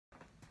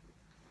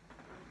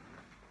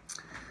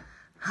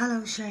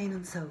Hello, Shane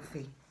and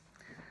Sophie.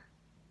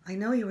 I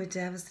know you were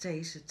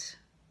devastated,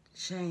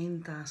 Shane,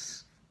 that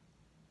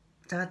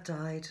Dad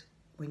died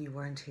when you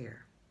weren't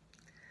here.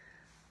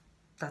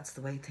 That's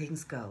the way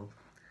things go.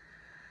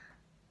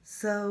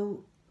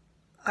 So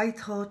I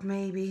thought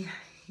maybe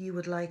you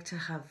would like to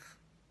have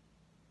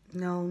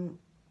known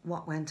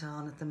what went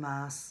on at the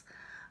Mass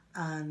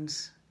and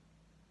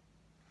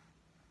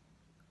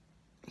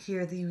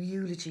hear the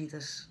eulogy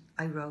that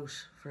I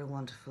wrote for a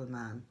wonderful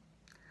man.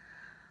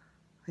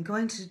 I'm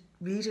going to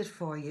read it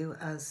for you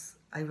as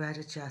I read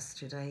it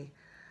yesterday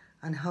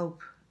and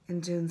hope in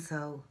doing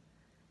so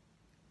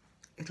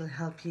it'll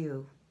help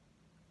you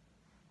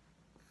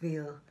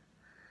feel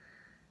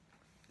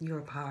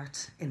your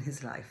part in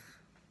his life.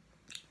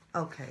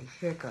 Okay,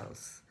 here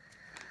goes.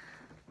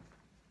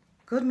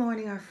 Good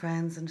morning, our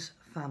friends and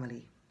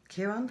family.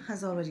 Kieran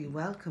has already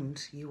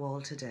welcomed you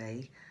all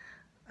today,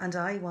 and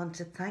I want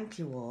to thank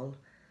you all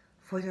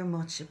for your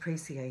much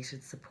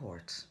appreciated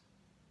support.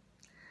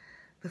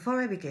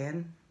 Before I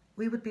begin,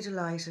 we would be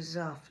delighted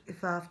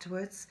if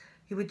afterwards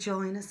you would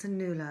join us in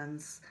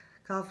Newlands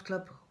Golf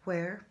Club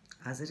where,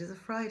 as it is a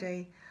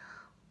Friday,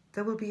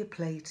 there will be a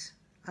plate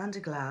and a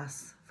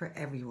glass for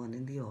everyone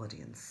in the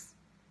audience.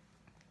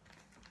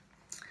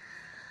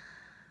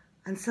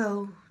 And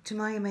so, to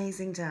my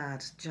amazing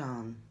dad,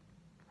 John,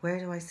 where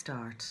do I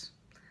start?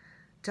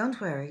 Don't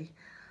worry,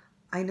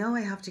 I know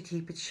I have to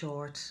keep it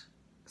short,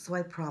 so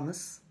I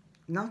promise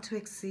not to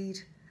exceed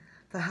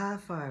the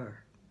half hour.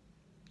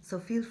 So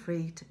feel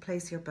free to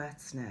place your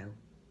bets now.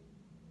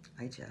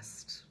 I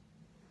jest.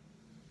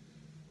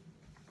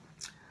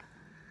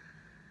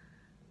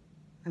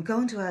 I'm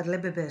going to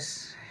ad-lib a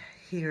bit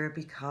here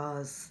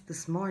because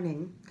this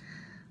morning,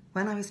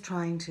 when I was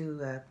trying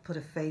to put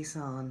a face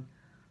on,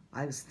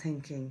 I was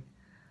thinking,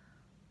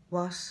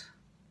 what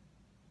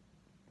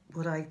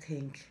would I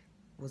think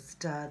was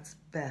Dad's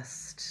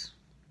best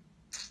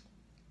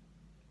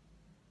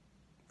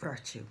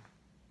virtue?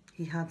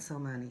 He had so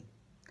many.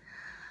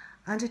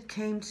 And it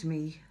came to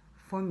me,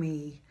 for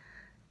me,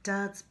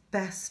 Dad's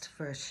best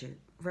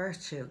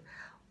virtue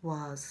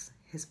was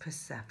his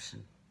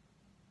perception.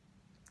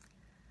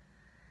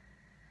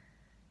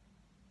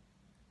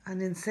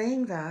 And in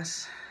saying that,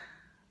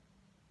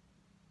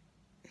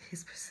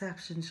 his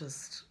perception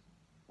just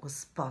was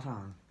spot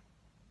on.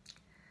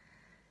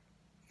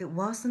 It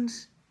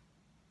wasn't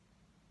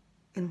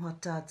in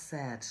what Dad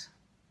said.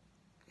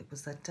 It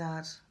was that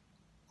Dad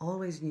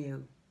always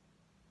knew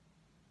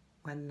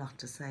when not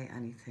to say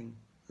anything.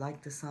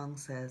 Like the song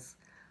says,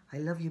 I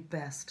love you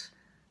best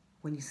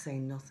when you say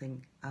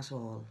nothing at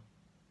all.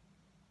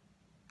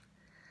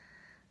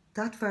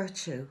 That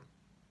virtue,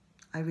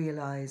 I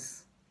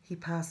realise, he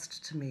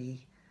passed to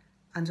me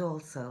and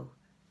also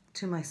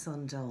to my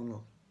son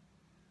Donal.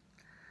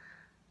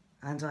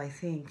 And I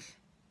think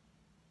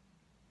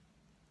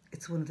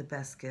it's one of the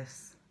best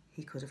gifts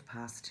he could have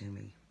passed to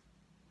me.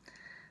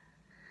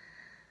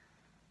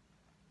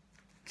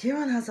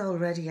 Kieran has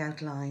already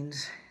outlined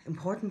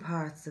important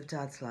parts of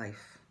Dad's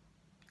life,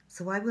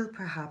 so I will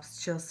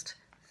perhaps just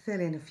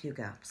fill in a few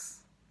gaps.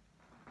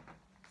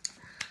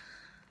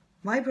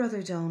 My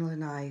brother Donal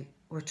and I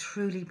were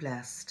truly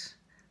blessed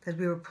that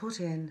we were put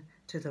in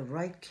to the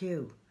right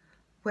queue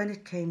when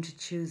it came to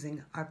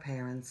choosing our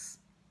parents,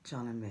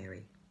 John and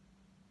Mary.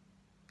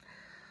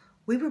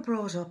 We were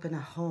brought up in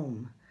a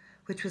home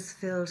which was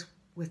filled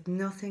with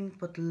nothing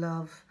but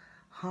love,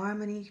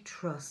 harmony,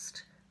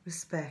 trust,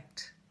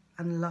 respect,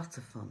 and lots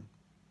of fun.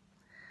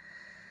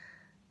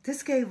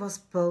 This gave us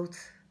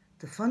both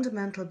the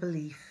fundamental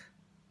belief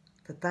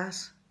that that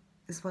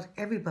is what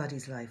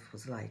everybody's life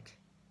was like,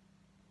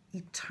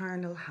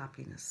 eternal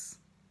happiness.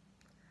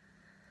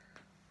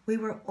 We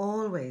were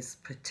always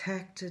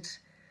protected,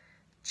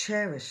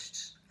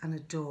 cherished, and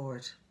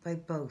adored by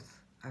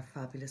both our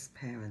fabulous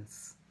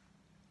parents.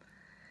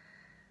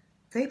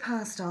 They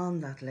passed on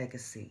that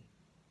legacy,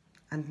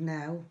 and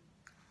now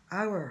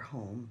our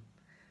home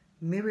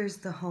mirrors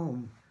the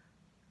home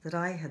that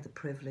I had the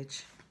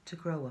privilege to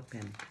grow up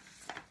in.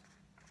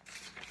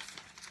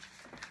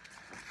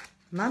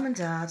 Mum and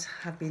Dad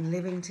have been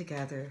living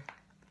together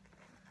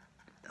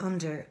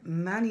under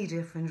many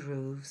different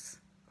roofs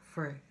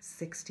for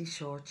 60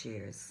 short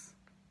years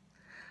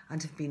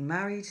and have been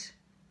married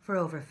for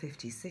over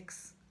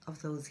 56 of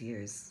those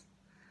years.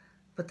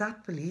 But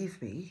that,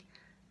 believe me,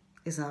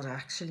 is not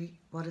actually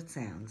what it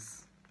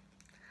sounds.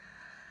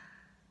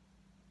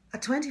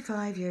 At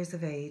 25 years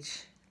of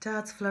age,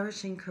 Dad's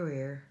flourishing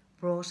career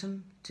brought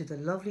him to the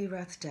lovely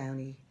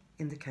Rathdowney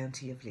in the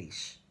county of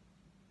Laois.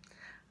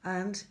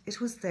 And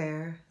it was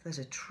there that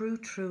a true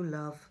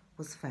love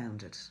was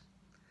founded.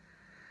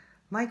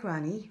 My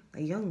granny,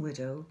 a young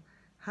widow,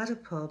 had a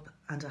pub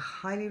and a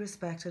highly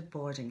respected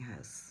boarding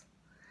house,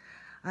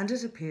 and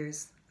it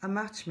appears a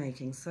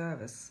matchmaking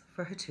service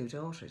for her two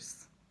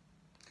daughters.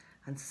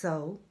 And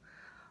so,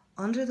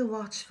 under the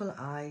watchful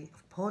eye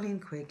of Pauline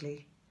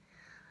Quigley,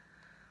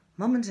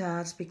 Mum and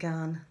Dad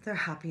began their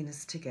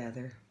happiness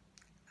together,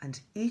 and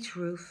each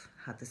roof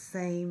had the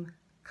same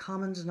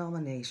common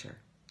denominator: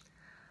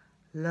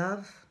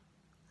 love,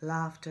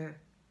 laughter,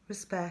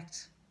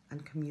 respect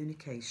and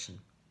communication.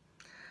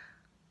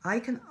 I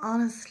can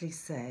honestly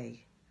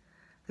say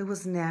there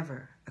was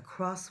never a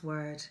cross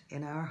word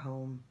in our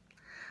home,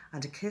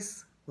 and a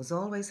kiss was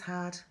always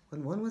had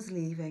when one was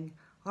leaving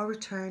or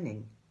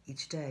returning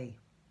each day.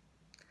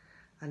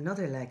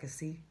 Another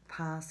legacy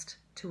passed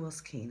to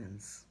us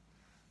Keenans.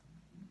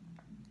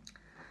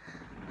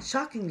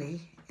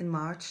 Shockingly, in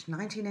March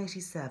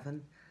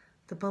 1987,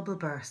 the bubble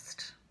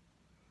burst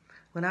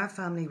when our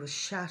family was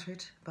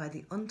shattered by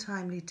the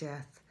untimely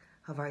death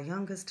of our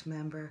youngest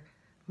member,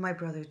 my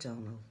brother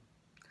Donal.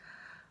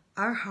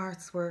 Our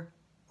hearts were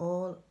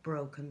all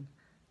broken,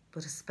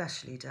 but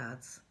especially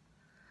Dad's,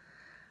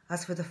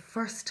 as for the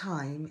first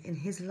time in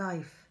his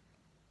life,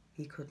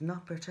 he could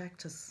not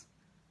protect us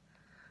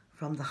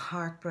from the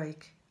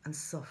heartbreak and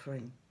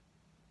suffering.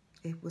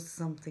 It was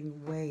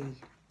something way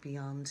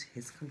beyond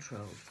his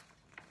control.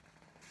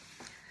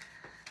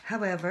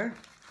 However,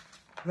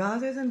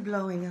 rather than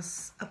blowing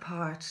us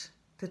apart,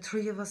 the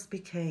three of us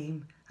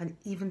became an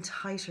even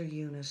tighter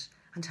unit,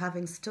 and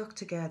having stuck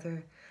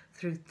together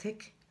through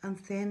thick and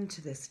thin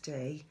to this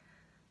day,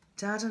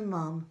 Dad and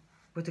Mum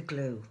were the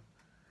glue.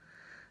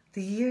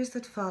 The years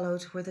that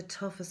followed were the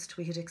toughest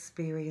we had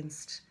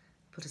experienced,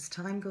 but as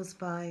time goes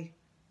by,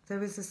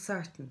 there is a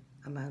certain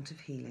amount of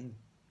healing.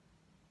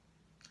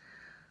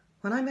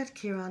 When I met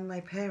Kieran,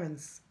 my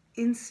parents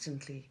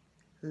instantly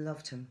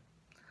loved him,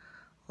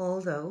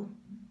 although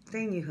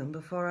they knew him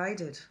before I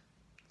did.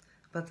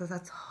 But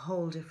that's a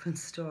whole different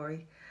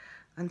story,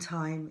 and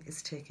time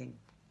is ticking.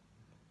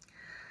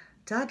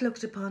 Dad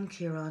looked upon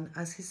Kieran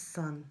as his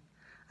son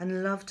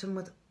and loved him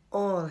with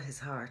all his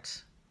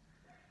heart.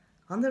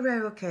 On the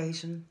rare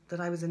occasion that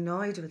I was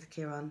annoyed with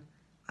Kieran,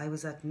 I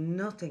was at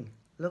nothing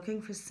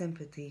looking for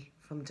sympathy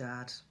from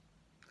Dad.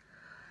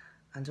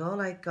 And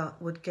all I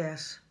would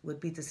get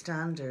would be the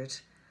standard,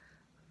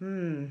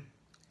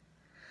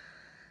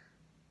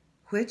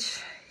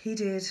 which he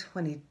did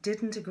when he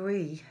didn't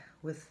agree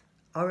with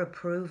or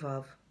approve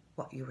of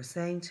what you were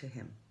saying to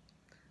him.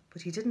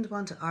 But he didn't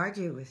want to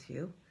argue with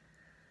you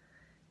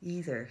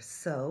either.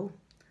 So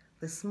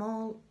the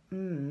small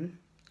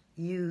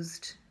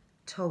used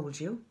told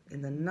you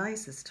in the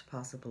nicest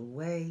possible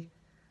way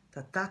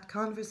that that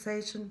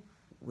conversation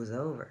was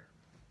over.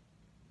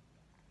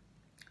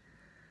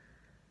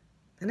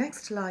 The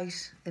next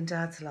light in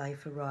Dad's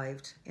life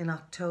arrived in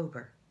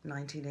October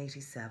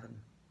 1987.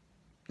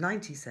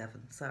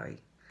 97,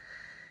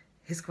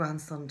 his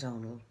grandson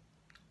Donal,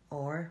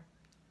 or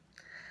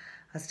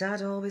as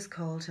Dad always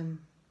called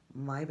him,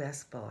 my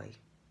best boy.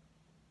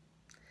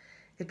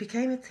 It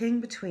became a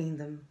thing between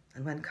them,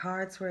 and when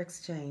cards were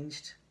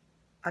exchanged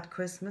at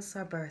Christmas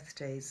or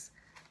birthdays,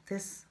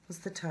 this was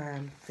the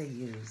term they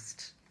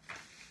used.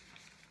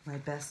 My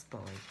best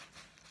boy.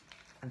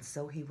 And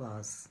so he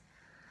was.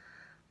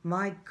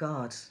 My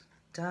God,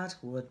 Dad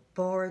would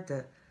bore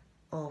the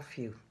off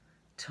you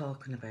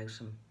talking about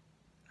him.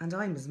 And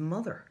I'm his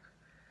mother.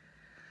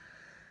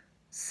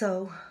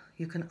 So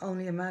you can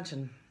only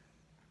imagine.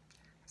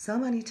 So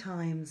many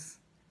times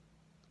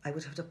I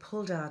would have to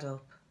pull Dad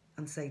up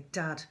and say,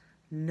 Dad,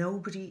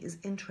 nobody is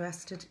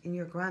interested in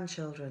your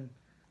grandchildren,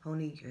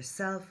 only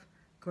yourself,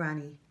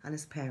 Granny and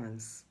his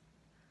parents.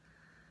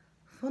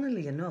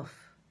 Funnily enough,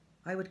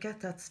 I would get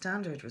that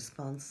standard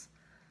response,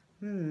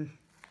 Mum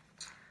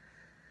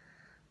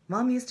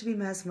used to be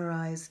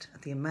mesmerised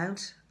at the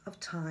amount of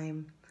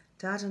time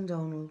Dad and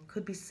Donal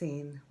could be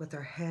seen with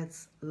their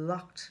heads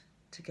locked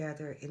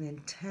together in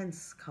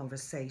intense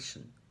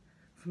conversation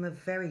from a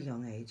very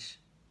young age.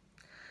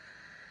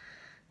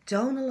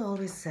 Donal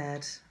always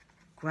said,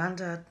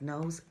 Grandad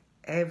knows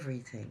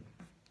everything.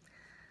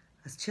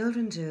 As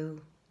children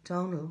do,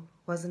 Donal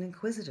was an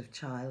inquisitive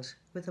child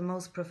with the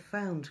most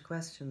profound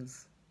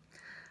questions.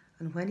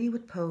 And when he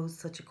would pose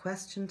such a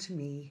question to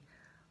me,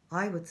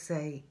 I would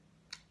say,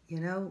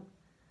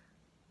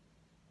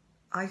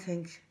 I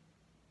think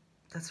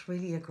that's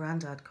really a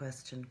Grandad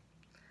question,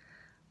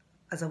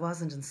 as I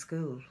wasn't in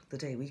school the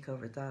day we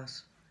covered that.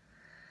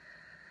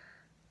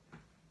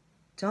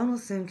 Donal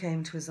soon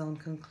came to his own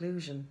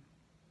conclusion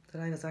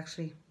that I was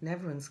actually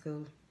never in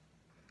school.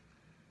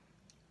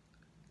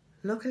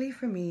 Luckily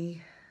for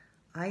me,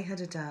 I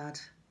had a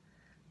dad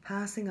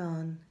passing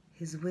on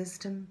his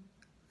wisdom,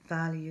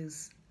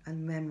 values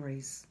and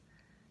memories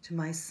to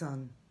my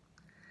son.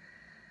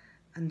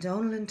 And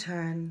Donal in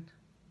turn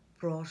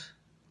brought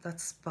that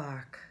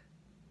spark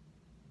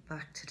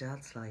back to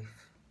Dad's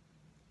life.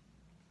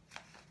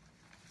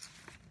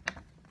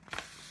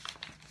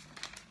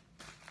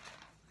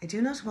 I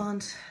do not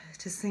want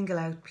to single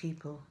out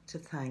people to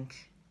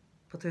thank,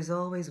 but there's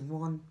always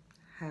one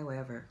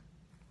however.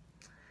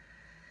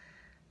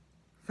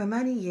 For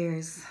many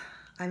years,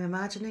 I'm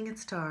imagining it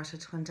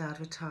started when Dad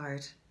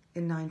retired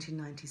in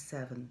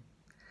 1997.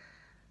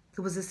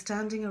 There was a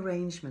standing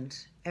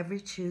arrangement every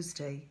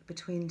Tuesday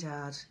between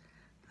Dad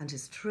and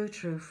his true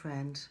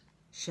friend,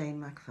 Shane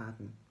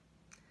McFadden.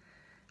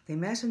 They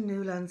met in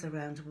Newlands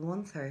around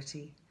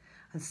 1:30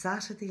 and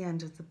sat at the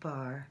end of the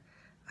bar,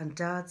 and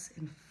Dad's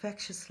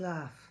infectious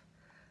laugh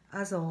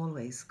as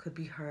always, could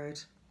be heard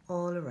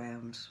all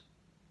around.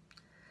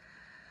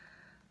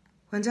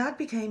 When Dad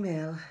became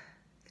ill,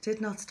 it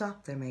did not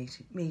stop their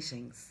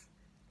meetings.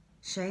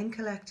 Shane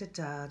collected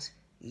Dad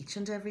each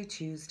and every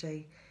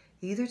Tuesday,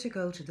 either to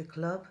go to the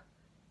club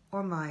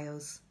or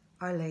Mayo's,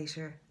 or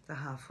later the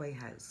halfway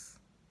house.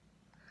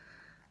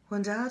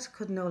 When Dad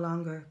could no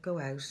longer go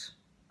out,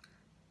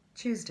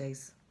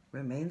 Tuesdays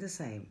remained the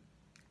same.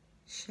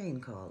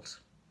 Shane called.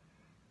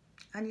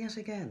 And yet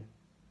again,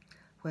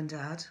 when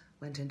Dad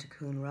went into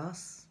Coon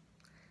Ross,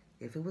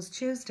 if it was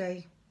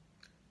Tuesday,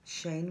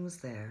 Shane was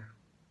there.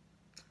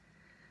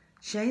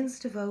 Shane's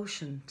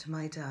devotion to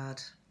my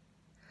dad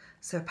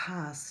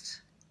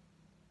surpassed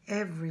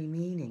every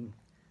meaning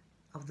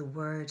of the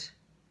word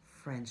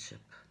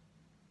friendship.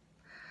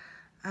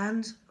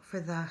 And for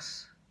that,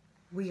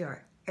 we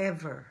are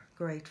ever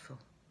grateful.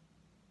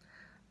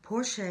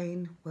 Poor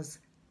Shane was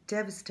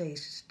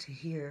devastated to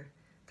hear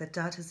that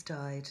Dad has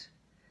died,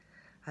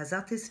 as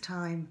at this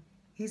time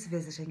he's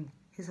visiting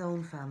his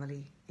own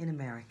family in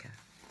America.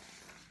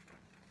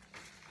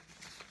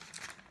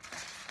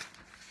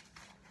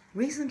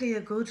 Recently,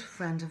 a good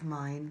friend of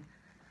mine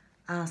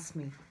asked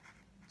me,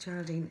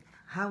 "Geraldine,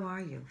 how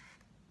are you?"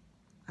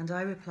 And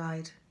I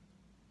replied,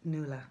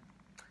 "Nuala,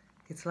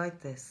 it's like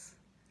this.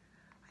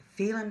 I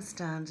feel I'm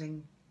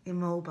standing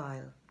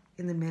immobile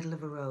in the middle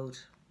of a road,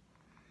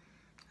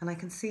 and I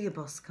can see a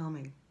bus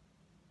coming.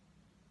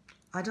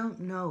 I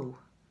don't know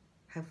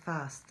how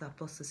fast that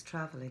bus is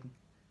travelling,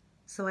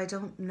 so I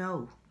don't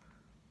know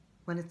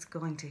when it's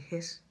going to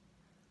hit.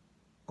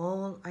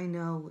 All I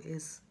know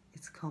is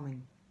it's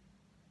coming.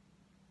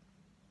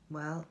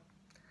 Well,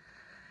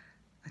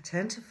 at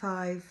 10 to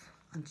 5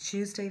 on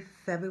Tuesday,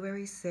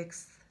 February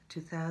 6th,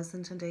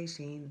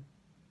 2018,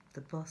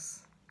 the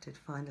bus did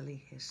finally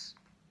hit.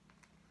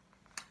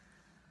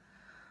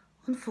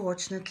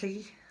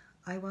 Unfortunately,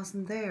 I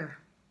wasn't there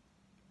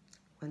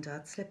when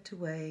Dad slipped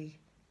away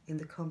in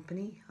the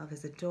company of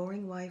his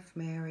adoring wife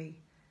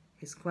Mary,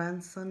 his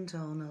grandson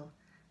Donal,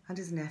 and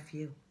his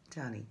nephew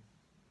Danny.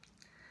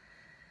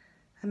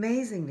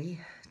 Amazingly,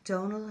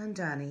 Donal and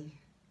Danny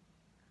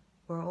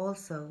were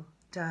also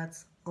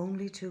Dad's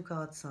only two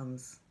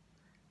godsons,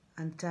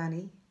 and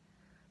Danny,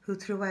 who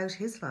throughout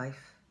his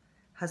life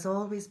has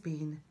always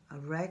been a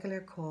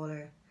regular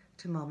caller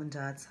to Mum and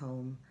Dad's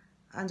home,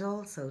 and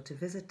also to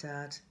visit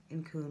Dad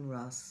in Coon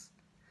Ross.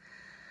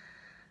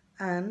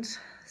 And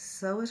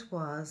so it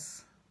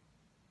was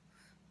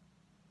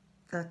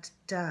that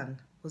Dan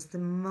was the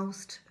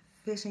most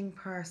fitting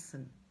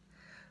person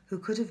who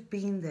could have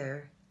been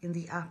there in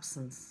the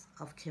absence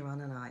of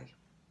Kieran and I.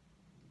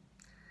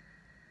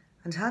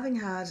 And having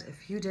had a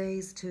few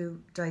days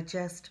to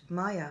digest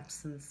my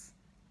absence,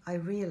 I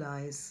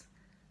realise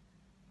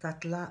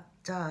that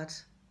Dad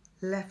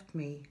left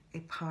me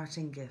a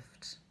parting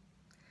gift.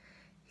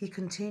 He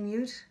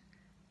continued,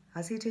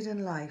 as he did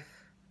in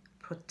life,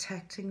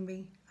 protecting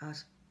me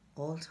at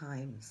all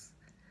times,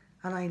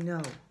 and I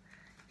know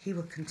he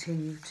will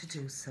continue to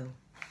do so.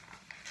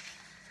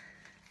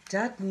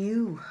 Dad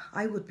knew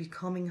I would be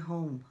coming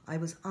home. I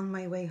was on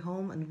my way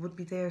home and would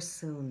be there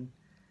soon.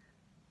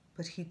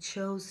 But he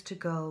chose to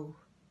go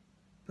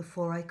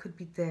before I could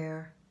be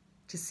there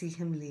to see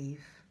him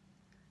leave,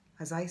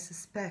 as I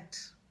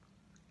suspect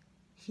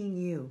he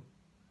knew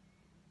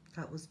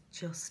that was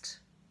just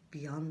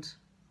beyond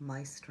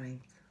my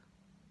strength.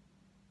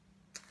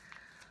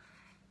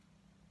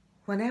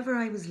 Whenever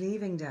I was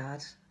leaving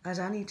Dad, at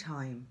any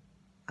time,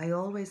 I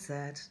always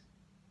said,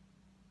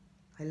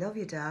 "I love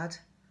you, Dad,"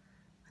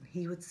 and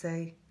he would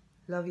say,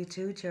 "Love you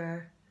too,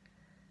 Ger."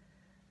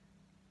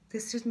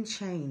 This didn't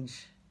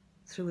change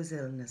through his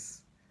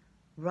illness,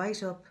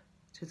 right up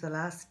to the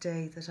last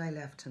day that I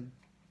left him.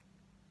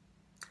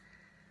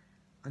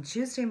 On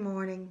Tuesday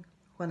morning,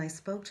 when I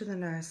spoke to the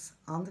nurse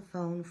on the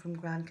phone from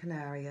Gran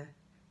Canaria,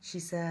 she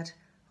said,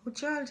 "Oh,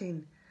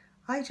 Geraldine,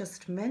 I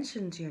just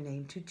mentioned your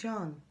name to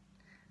John."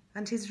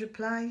 And his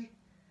reply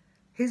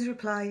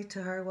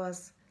to her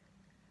was,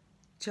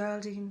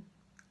 "Geraldine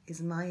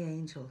is my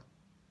angel.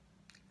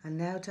 And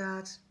now,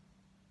 Dad,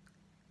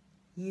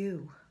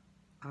 you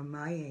are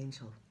my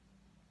angel.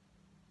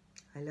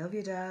 I love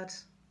you, Dad.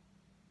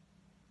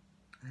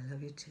 I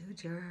love you too,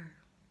 Ger."